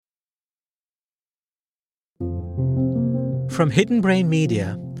From Hidden Brain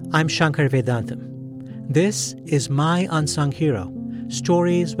Media, I'm Shankar Vedantam. This is My Unsung Hero,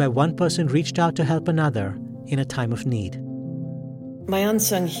 stories where one person reached out to help another in a time of need. My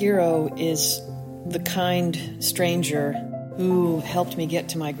unsung hero is the kind stranger who helped me get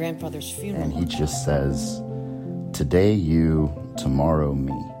to my grandfather's funeral. And he just says, today you, tomorrow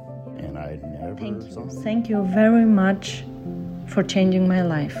me. And I never... Thank you. Thank you very much for changing my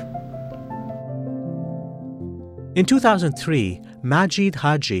life. In 2003, Majid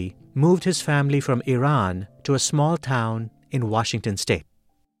Haji moved his family from Iran to a small town in Washington state.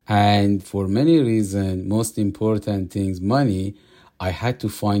 And for many reasons, most important things, money, I had to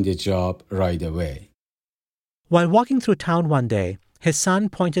find a job right away. While walking through town one day, his son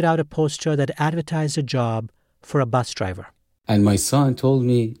pointed out a poster that advertised a job for a bus driver. And my son told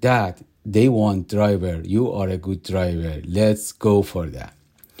me, Dad, they want driver. You are a good driver. Let's go for that.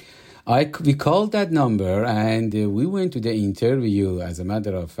 We called that number and we went to the interview, as a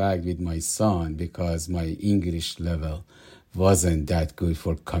matter of fact, with my son because my English level wasn't that good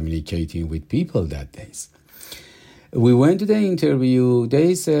for communicating with people that days. We went to the interview.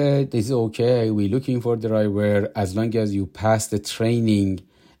 They said, it's okay, we're looking for the driver as long as you pass the training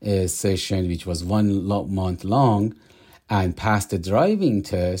session, which was 1 month long, and pass the driving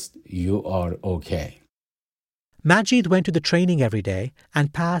test, you are okay. Majid went to the training every day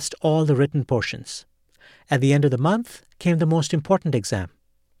and passed all the written portions. At the end of the month came the most important exam,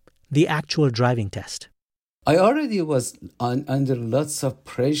 the actual driving test. I already was under lots of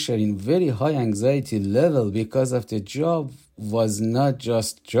pressure in very high anxiety level because of the job was not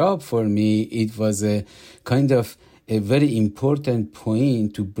just job for me. It was a kind of a very important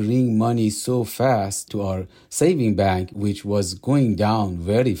point to bring money so fast to our saving bank, which was going down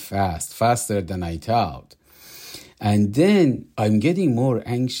very fast, faster than I thought. And then I'm getting more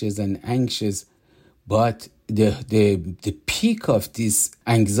anxious and anxious, but the peak of this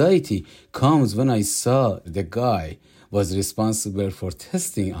anxiety comes when I saw the guy was responsible for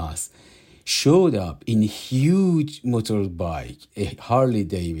testing us showed up in huge motorbike, a Harley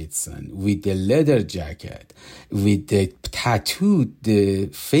Davidson, with the leather jacket, with the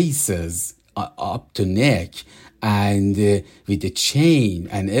tattooed faces up to neck, and with the chain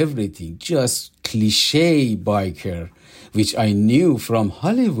and everything, just cliche biker, which I knew from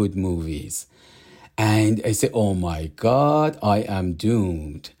Hollywood movies. And I said, oh my God, I am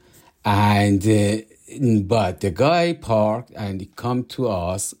doomed. And but the guy parked and come to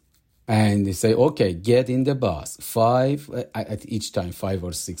us and they say, okay, get in the bus. 5 at each time, 5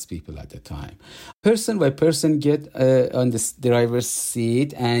 or 6 people at a time. Person by person get on the driver's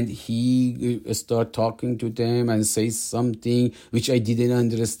seat and he start talking to them and say something which I didn't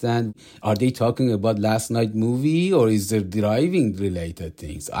understand. Are they talking about last night movie or is there driving related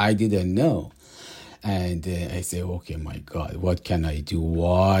things? I didn't know. And I say, okay, my God, what can I do?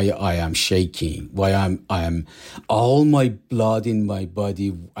 Why I am shaking? Why I am all my blood in my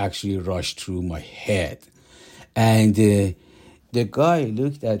body actually rushed through my head. And the guy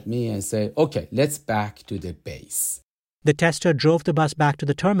looked at me and said, okay, let's back to the base. The tester drove the bus back to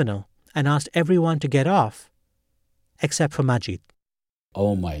the terminal and asked everyone to get off, except for Majid.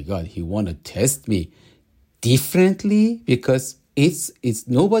 Oh my God, he want to test me differently because it's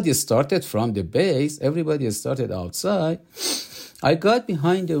nobody started from the base. Everybody started outside. I got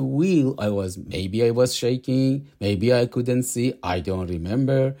behind the wheel. Maybe I was shaking. Maybe I couldn't see. I don't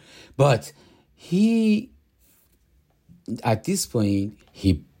remember. But at this point,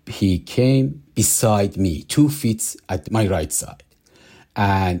 he came beside me, 2 feet at my right side,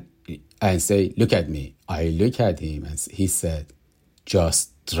 and say, look at me. I look at him and he said,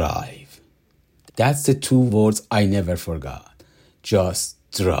 just drive. That's the 2 words I never forgot. Just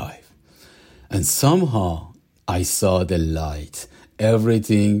drive. And somehow I saw the light.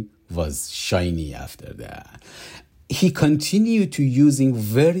 Everything was shiny after that. He continued to using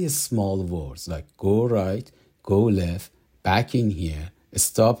very small words like go right, go left, back in here,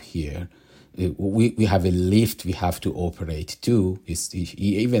 stop here. We have a lift we have to operate too.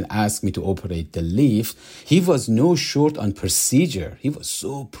 He even asked me to operate the lift. He was no short on procedure. He was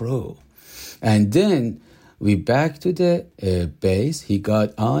so pro. And then we back to the base. He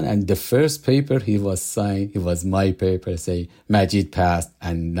got on, and the first paper he was signed, it was my paper, say Majid passed,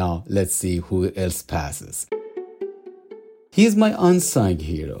 and now let's see who else passes. He's my unsung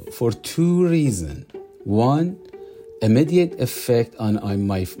hero for 2 reasons. 1, immediate effect on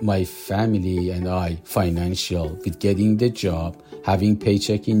my family and I, financial, with getting the job, having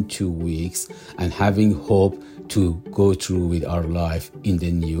paycheck in 2 weeks, and having hope to go through with our life in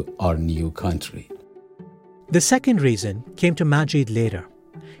our new country. The second reason came to Majid later.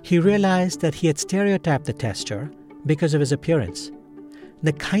 He realized that he had stereotyped the tester because of his appearance.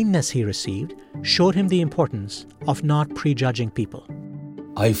 The kindness he received showed him the importance of not prejudging people.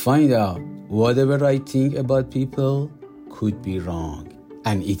 I find out whatever I think about people could be wrong,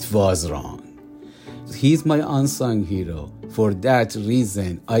 and it was wrong. He's my unsung hero. For that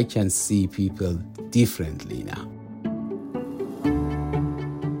reason, I can see people differently now.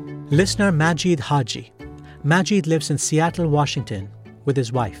 Listener Majid Haji. Majid lives in Seattle, Washington, with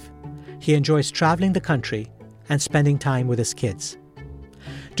his wife. He enjoys traveling the country and spending time with his kids.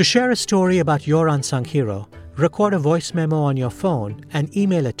 To share a story about your unsung hero, record a voice memo on your phone and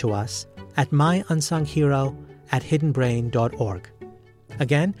email it to us at myunsunghero@hiddenbrain.org.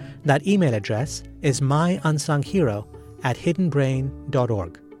 Again, that email address is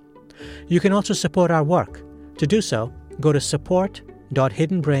myunsunghero@hiddenbrain.org. You can also support our work. To do so, go to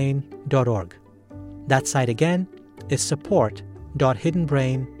support.hiddenbrain.org. That site again is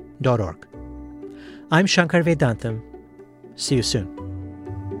support.hiddenbrain.org. I'm Shankar Vedantam. See you soon.